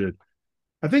convoluted.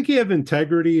 I think you have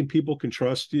integrity and people can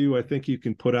trust you. I think you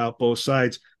can put out both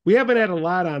sides. We haven't had a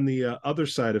lot on the other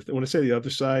side. When I say the other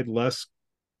side, less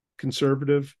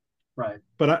conservative, right,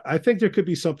 but I think there could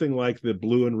be something like the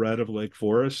blue and red of Lake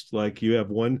Forest. Like you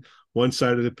have one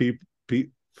side of the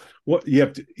what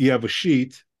you have a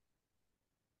sheet.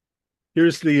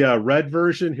 Here's the red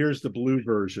version. Here's the blue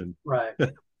version, right. Well,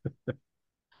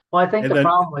 I think and the then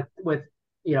problem with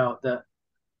the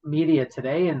media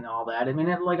today and all that. I mean,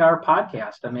 like our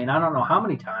podcast. I mean, I don't know how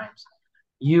many times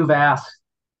you've asked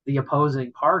the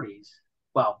opposing parties.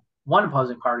 Well, one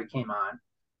opposing party came on.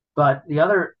 but the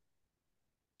other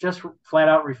just flat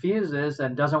out refuses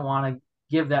and doesn't want to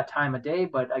give that time of day.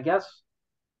 But I guess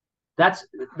that's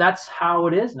that's how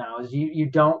it is now. Is you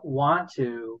don't want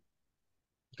to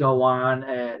go on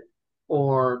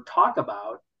or talk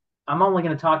about. I'm only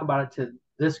going to talk about it to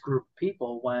this group of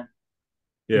people when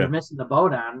you're Yeah. missing the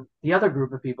boat on the other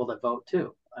group of people that vote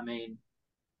too. I mean,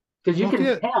 because you Well, can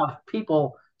yeah, have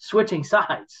people switching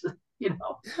sides. You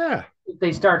know, yeah. if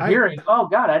they start I hearing, "Oh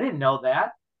God, I didn't know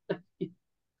that."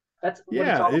 That's what it's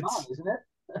yeah, all about, it's isn't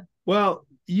it? well,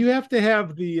 you have to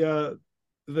have the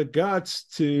guts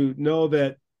to know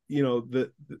that,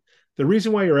 the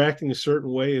reason why you're acting a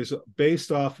certain way is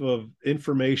based off of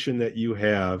information that you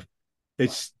have.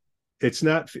 Right, It's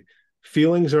not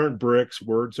feelings aren't bricks,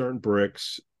 words aren't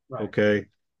bricks, right. okay?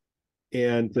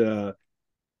 And the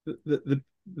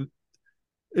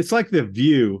it's like The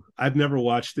View. I've never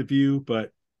watched The View,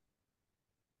 but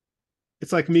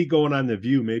it's like me going on The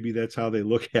View. Maybe that's how they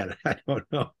look at it. I don't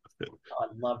know. Oh,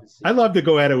 I'd love to see I that. love to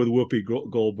go at it with Whoopi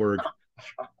Goldberg.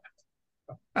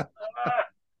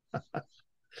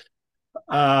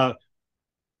 Uh,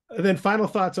 and then final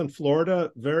thoughts on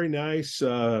Florida. Very nice.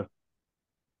 I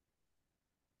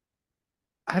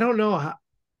don't know how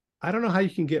I don't know how you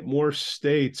can get more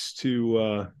states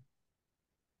to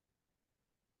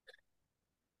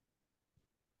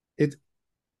it.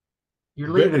 You're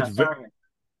leaving It's us, aren't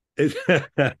you?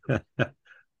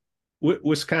 it,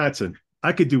 Wisconsin.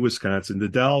 I could do Wisconsin. The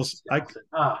Dells. Wisconsin.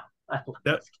 Ah, I love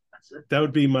That Wisconsin. that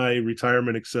would be my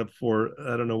retirement, except for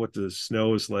I don't know what the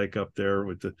snow is like up there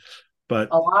with the, but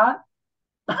A lot.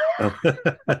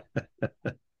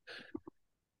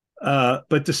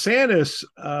 but DeSantis,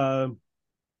 I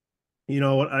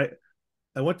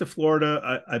went to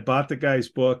Florida. I bought the guy's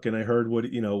book and I heard what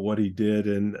he did,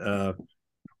 and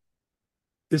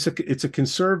it's a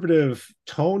conservative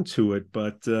tone to it,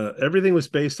 but everything was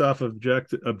based off of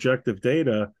objective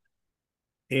data.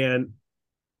 And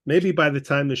maybe by the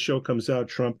time the show comes out,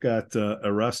 Trump got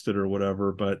arrested or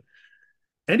whatever. But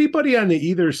anybody on the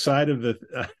either side of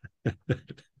the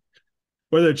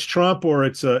whether it's Trump or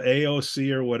it's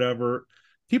AOC or whatever,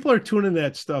 people are tuning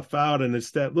that stuff out, and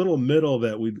it's that little middle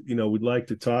that we'd like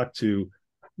to talk to,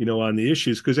 on the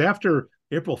issues. Because after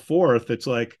April 4th, it's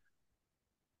like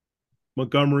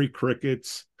Montgomery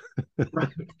crickets,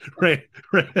 Right.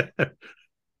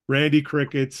 Randy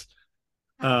crickets,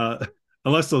 uh,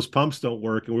 unless those pumps don't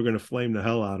work, and we're going to flame the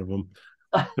hell out of them.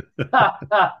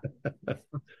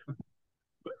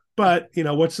 But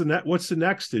what's the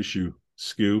next issue,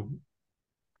 Scoo?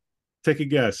 Take a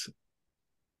guess.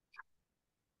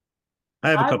 I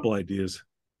have a I couple ideas.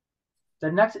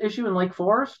 the next issue in Lake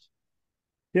Forest.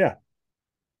 Yeah.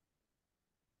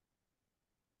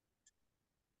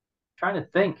 Trying to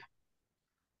think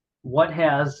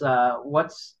what's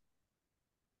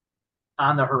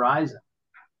on the horizon.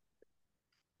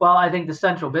 Well, I think the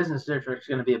central business district is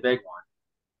going to be a big one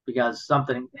because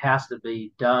something has to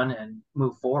be done and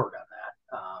move forward on that.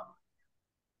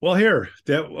 Well, here,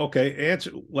 that okay.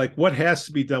 Answer like what has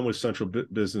to be done with Central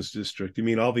Business District? You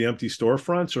mean all the empty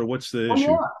storefronts, or what's the Oh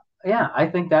issue? yeah, I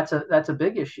think that's a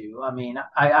big issue. I mean,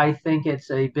 I think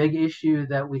it's a big issue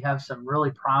that we have some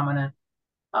really prominent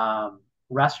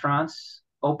restaurants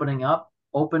opened up.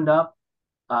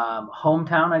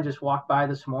 Hometown, I just walked by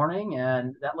this morning,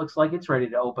 and that looks like it's ready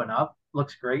to open up.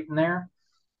 Looks great in there.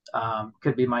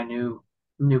 Could be my new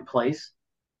place.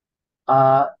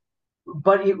 Uh,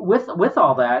 but with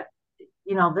all that,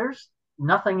 there's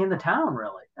nothing in the town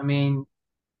really. I mean,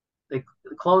 they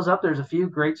close up. There's a few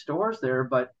great stores there,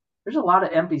 but there's a lot of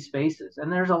empty spaces,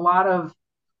 and there's a lot of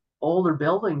older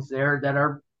buildings there that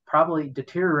are probably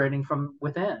deteriorating from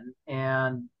within.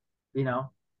 And you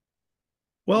know,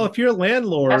 Well, if you're a master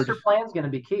landlord, plan is going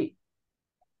to be key.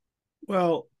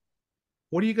 well,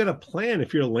 what are you going to plan?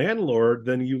 If you're a landlord,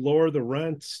 then you lower the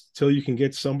rents till you can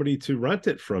get somebody to rent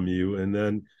it from you, and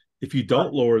then if you Right.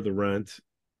 don't lower the rent,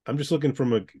 I'm just looking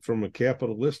from a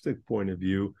capitalistic point of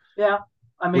view. Yeah.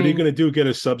 I What are you mean, going to do? Get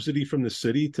a subsidy from the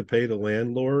city to pay the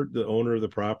landlord, the owner of the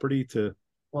property, to?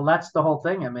 well, that's the whole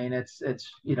thing. I mean, it's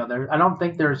there. I don't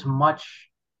think there's much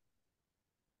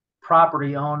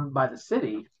property owned by the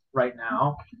city right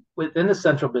now within the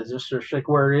central business district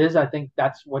where it is. I think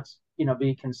that's what's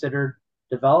be considered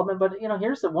development. But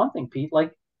here's the one thing, Pete.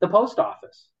 Like the post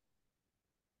office,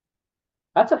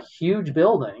 that's a huge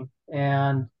building,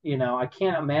 and I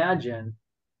can't imagine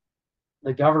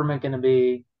the government going to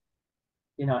be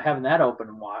having that open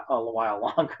a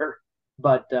while longer.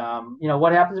 But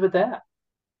what happens with that?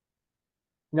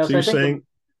 So So you're I think saying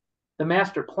the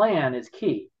master plan is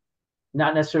key.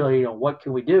 Not necessarily what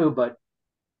can we do, but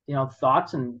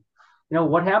thoughts and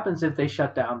what happens if they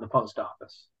shut down the post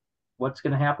office? What's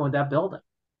going to happen with that building?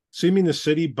 So you mean the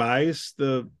city buys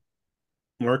the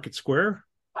Market Square?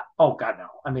 Oh God, no.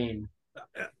 I mean,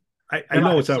 I they're not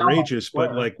know going to it's sell Market outrageous,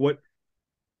 but Square. like what?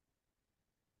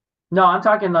 No, I'm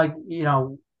talking like,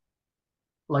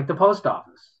 like the post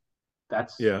office.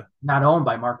 That's Yeah, not owned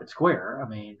by Market Square. I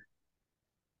mean,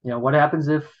 what happens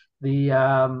if the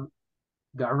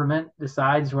government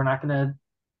decides we're not going to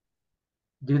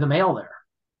do the mail there?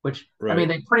 Which, I mean,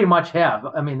 right. they pretty much have.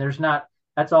 I mean, there's not.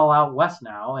 That's all out west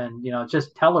now, and it's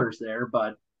just tellers there.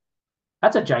 But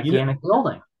that's a You know, gigantic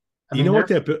building. I you mean, know what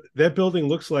there's. that building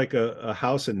looks like a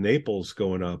house in Naples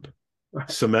going up,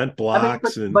 cement I mean, but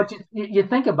blocks and but you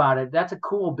think about it. That's a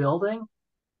cool building.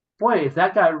 Boy, if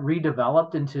that got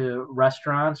redeveloped into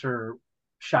restaurants or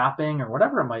shopping or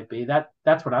whatever it might be,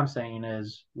 that's what I'm saying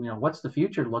is, what's the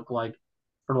future look like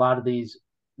for a lot of the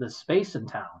space in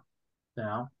town, you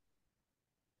know?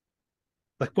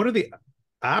 like what are the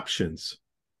options?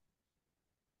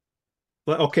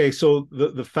 Okay, so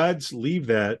the feds leave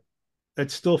that.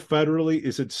 It's still federally.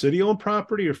 Is it city owned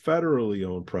property or federally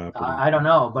owned property? I don't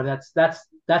know, but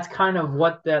that's kind of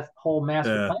what that whole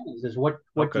master Uh, plan is what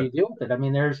do okay. you do with it? I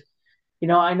mean,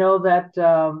 I know that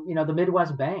the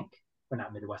Midwest Bank, or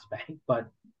not Midwest Bank, but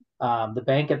the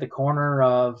bank at the corner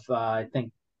of I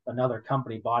think another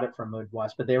company bought it from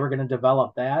Midwest, but they were going to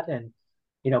develop that and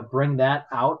bring that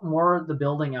out more, the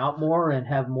building out more, and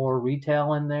have more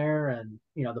retail in there, and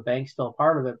the bank's still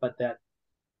part of it, but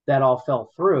that all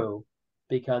fell through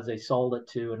because they sold it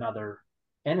to another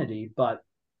entity. But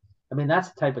I mean, that's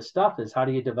the type of stuff is how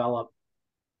do you develop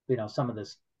some of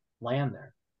this land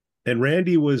there? And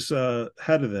Randy was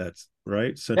head of that,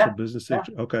 right? Central Yeah, Business yeah.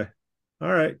 District. Okay. All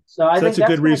right. So I So think that's a that's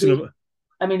good going to reason be. of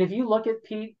I mean, if you look at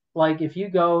Pete, like if you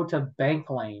go to Bank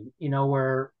Lane,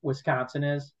 where Wisconsin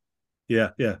is,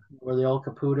 yeah, yeah. where the old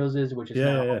Caputo's is, which is Yeah,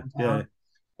 now yeah, yeah, yeah, hometown,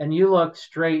 and you look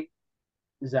straight,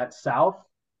 is that south,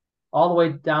 all the way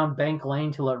down Bank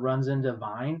Lane till it runs into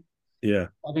Vine. yeah.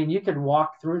 I mean, you could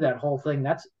walk through that whole thing.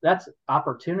 That's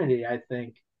opportunity, I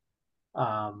think.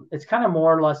 It's kind of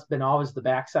more or less been always the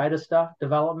backside of stuff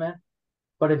development.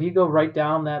 But if you go right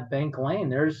down that Bank Lane,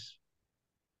 there's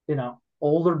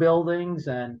older buildings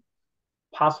and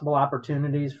possible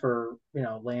opportunities for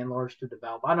landlords to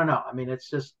develop. I don't know. I mean, it's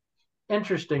just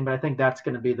interesting, but I think that's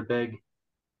going to be the big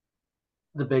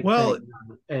Well, thing,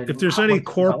 and if there's how any much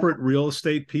corporate development. real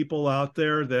estate people out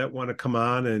there that want to come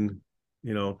on and,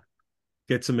 you know,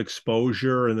 get some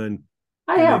exposure and then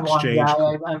I in have one guy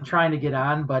exchange, I'm trying to get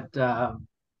on, but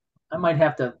I might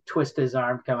have to twist his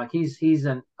arm. Kind of like he's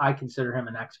an I consider him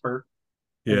an expert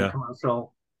in the yeah.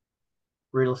 commercial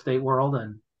real estate world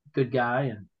and good guy,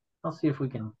 and I'll see if we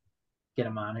can get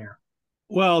him on here.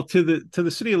 Well, to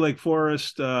the city of Lake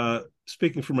Forest,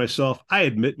 speaking for myself, I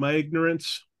admit my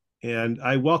ignorance, and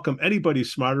I welcome anybody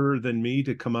smarter than me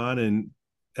to come on and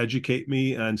educate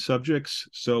me on subjects.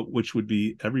 So, which would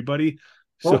be everybody.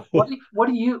 So, Well, what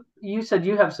do you said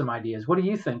you have some ideas? What do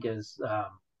you think is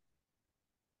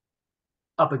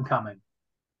up and coming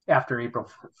after April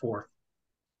 4th?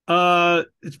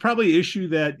 it's probably an issue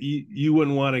that you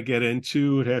wouldn't want to get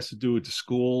into. It has to do with the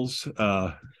schools.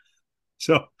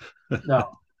 So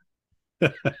No,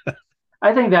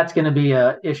 I think that's going to be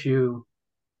a issue.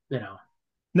 You know,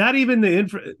 not even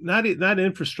the not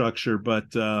infrastructure,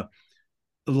 but a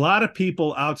lot of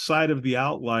people outside of the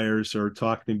outliers are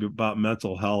talking about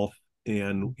mental health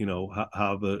and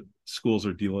how the schools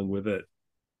are dealing with it.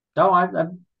 no, I've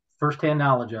firsthand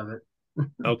knowledge of it.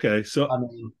 Okay, so I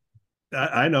mean,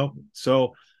 I know.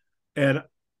 So and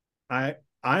I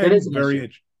it is I'm an issue,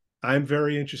 I'm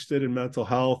very interested in mental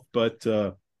health, but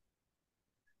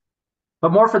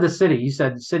but more for the city. You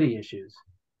said city issues.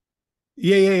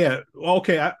 yeah.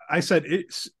 Okay, I said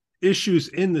it's issues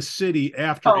in the city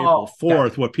after April Oh,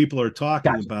 gotcha, 4th, what people are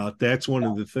talking gotcha. about. That's one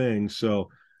of Yeah. the things. So,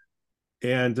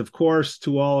 and of course,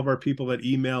 to all of our people that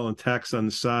email and text on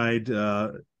the side,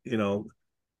 you know,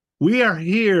 we are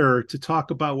here to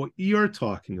talk about what you're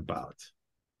talking about.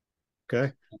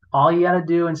 Okay. All you got to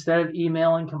do instead of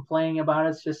emailing, complaining about it,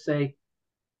 is just say,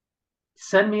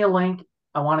 "Send me a link.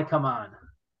 I want to come on."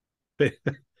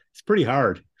 It's pretty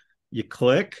hard. You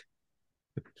click,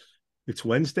 it's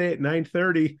Wednesday at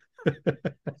 9:30.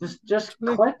 Just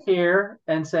Click. click here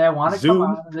and say, "I want to come Zoom.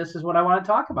 on. And this is what I want to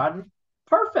talk about." And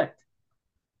perfect.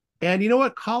 And you know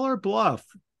what? Call our bluff.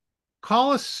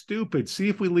 Call us stupid. See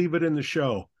if we leave it in the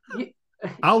show. You,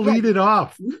 I'll yeah, lead it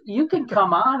off. you can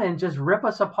come on and just rip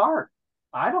us apart.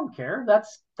 I don't care.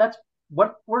 That's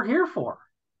what we're here for.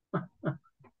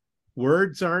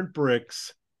 Words aren't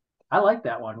bricks. I like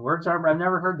that one. Words are. I've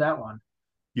never heard that one.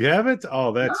 You haven't?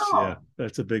 Oh, yeah, No.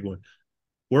 that's a big one.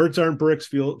 Words aren't bricks.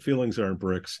 Feelings aren't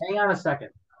bricks. Hang on a second.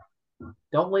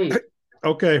 Don't leave.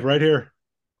 Okay, right here.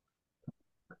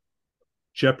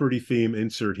 Jeopardy theme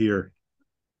insert here.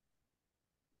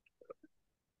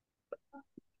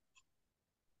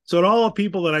 So to all the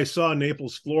people that I saw in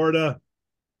Naples, Florida,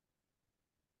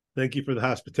 thank you for the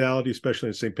hospitality, especially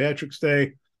on St. Patrick's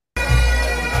Day.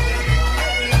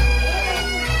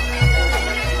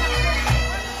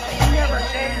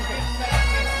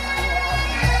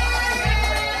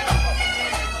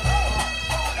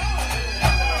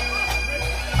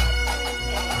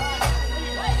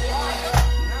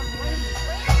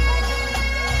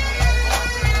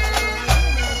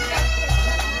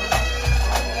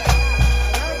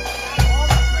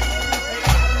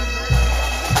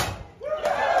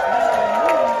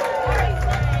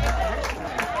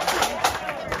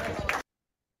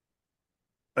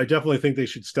 I definitely think they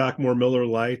should stock more Miller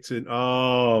Lights. And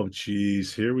oh,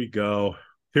 geez, here we go.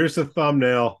 Here's the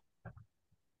thumbnail.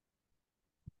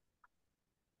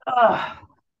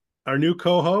 Our new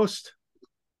co-host.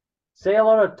 Say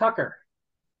hello to Tucker.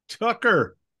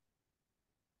 Tucker.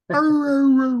 He's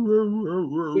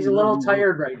a little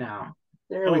tired right now.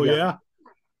 There we go. Yeah.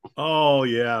 Oh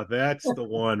yeah, that's the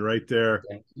one right there.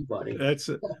 Thank you, buddy. That's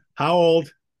how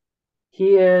old?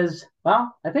 He is,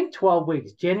 well, I think 12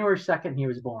 weeks. January 2nd, he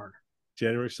was born.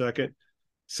 January 2nd.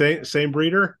 Same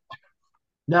breeder?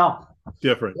 No.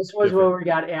 Different. This was where we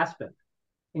got Aspen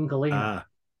in Galena. Ah,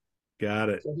 got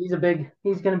it. So he's going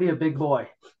to be a big boy.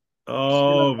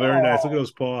 Oh, very nice. Look at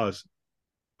those paws.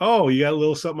 Oh, you got a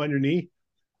little something on your knee?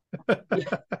 He's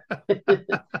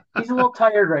a little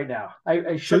tired right now.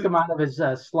 I shook him out of his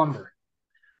slumber.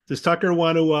 Does Tucker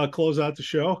want to close out the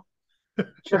show?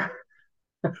 Sure.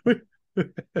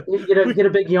 Get a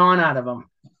big yawn out of him.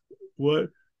 What?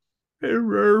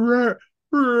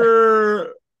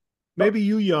 Maybe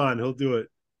you yawn. He'll do it.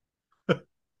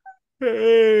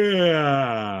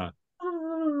 Yeah.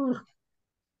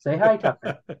 Say hi,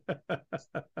 Tucker.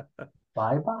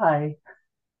 Bye-bye.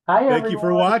 Hi, everyone. Thank you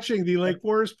for watching the Lake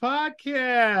Forest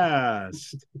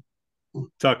Podcast.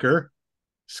 Tucker,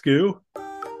 Skoo,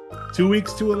 2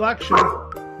 weeks to election.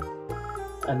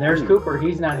 And there's Cooper.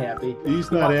 He's not happy.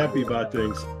 He's not happy about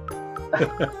things.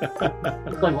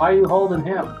 It's like, why are you holding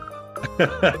him?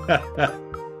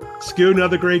 Skoo,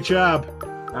 another great job.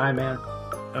 All right, man.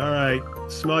 All right.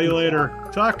 Smell you later.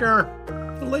 Tucker.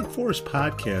 The Lake Forest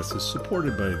Podcast is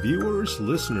supported by viewers,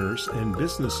 listeners, and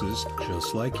businesses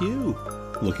just like you.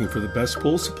 Looking for the best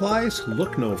pool supplies?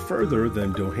 Look no further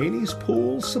than Dohany's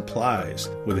Pool Supplies.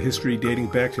 With a history dating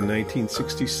back to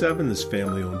 1967, this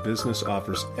family-owned business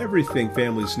offers everything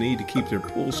families need to keep their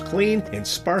pools clean and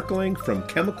sparkling, from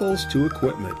chemicals to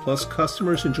equipment. Plus,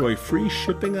 customers enjoy free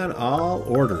shipping on all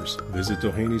orders. Visit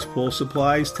Dohany's Pool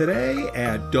Supplies today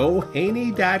at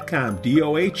doheny.com,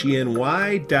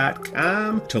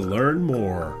 DOHENY.com, to learn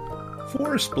more.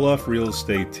 Forest Bluff Real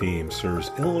Estate Team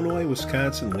serves Illinois,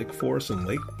 Wisconsin, Lake Forest, and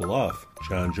Lake Bluff.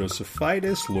 John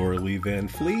Josephitis, Laura Lee Van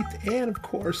Fleet, and of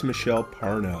course Michelle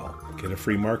Parnell. Get a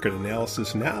free market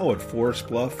analysis now at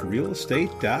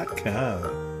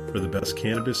forestbluffrealestate.com. For the best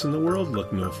cannabis in the world,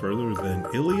 look no further than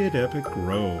Iliad Epic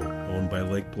Grow. Owned by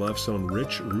Lake Bluff's own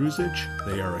Rich Ruzich,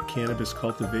 they are a cannabis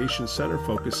cultivation center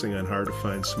focusing on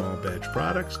hard-to-find small batch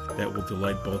products that will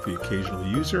delight both the occasional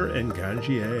user and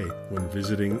ganjier. When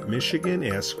visiting Michigan,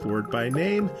 ask for it by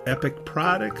name. Epic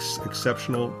Products,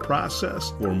 exceptional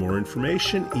process. For more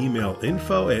information, email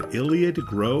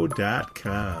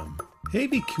info@iliadgrow.com.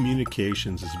 Havy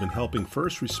Communications has been helping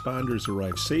first responders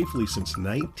arrive safely since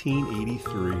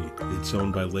 1983. It's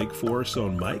owned by Lake Forest's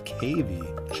own Mike Havy.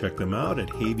 Check them out at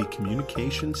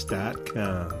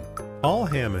havycommunications.com. Paul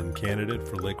Hammond, candidate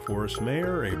for Lake Forest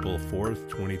Mayor, April 4th,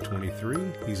 2023.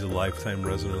 He's a lifetime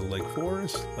resident of Lake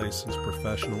Forest, licensed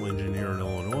professional engineer in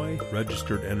Illinois,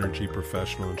 registered energy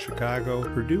professional in Chicago,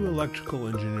 Purdue Electrical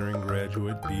Engineering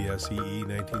graduate, BSEE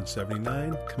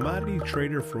 1979, commodity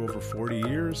trader for over 40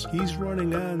 years. He's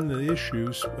running on the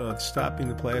issues of stopping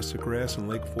the plastic grass in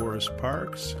Lake Forest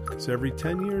parks. So every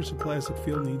 10 years, a plastic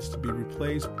field needs to be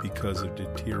replaced because of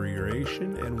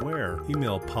deterioration and wear.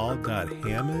 Email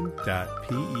paul.hammond.pe@gmail.com.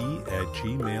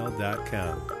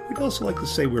 We'd also like to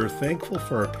say we're thankful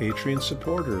for our Patreon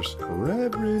supporters.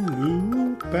 Reverend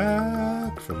Luke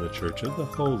Bach from the Church of the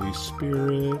Holy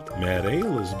Spirit, Matt A.,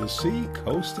 Elizabeth C.,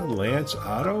 Costa, Lance,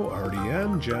 Otto,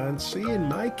 RDM, John C., and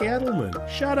Mike Adelman.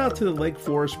 Shout out to the Lake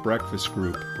Forest Breakfast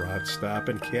Group, Broad Stop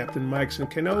and Captain Mike's in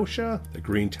Kenosha, the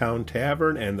Greentown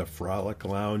Tavern, and the Frolic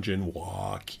Lounge in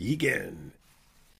Waukegan.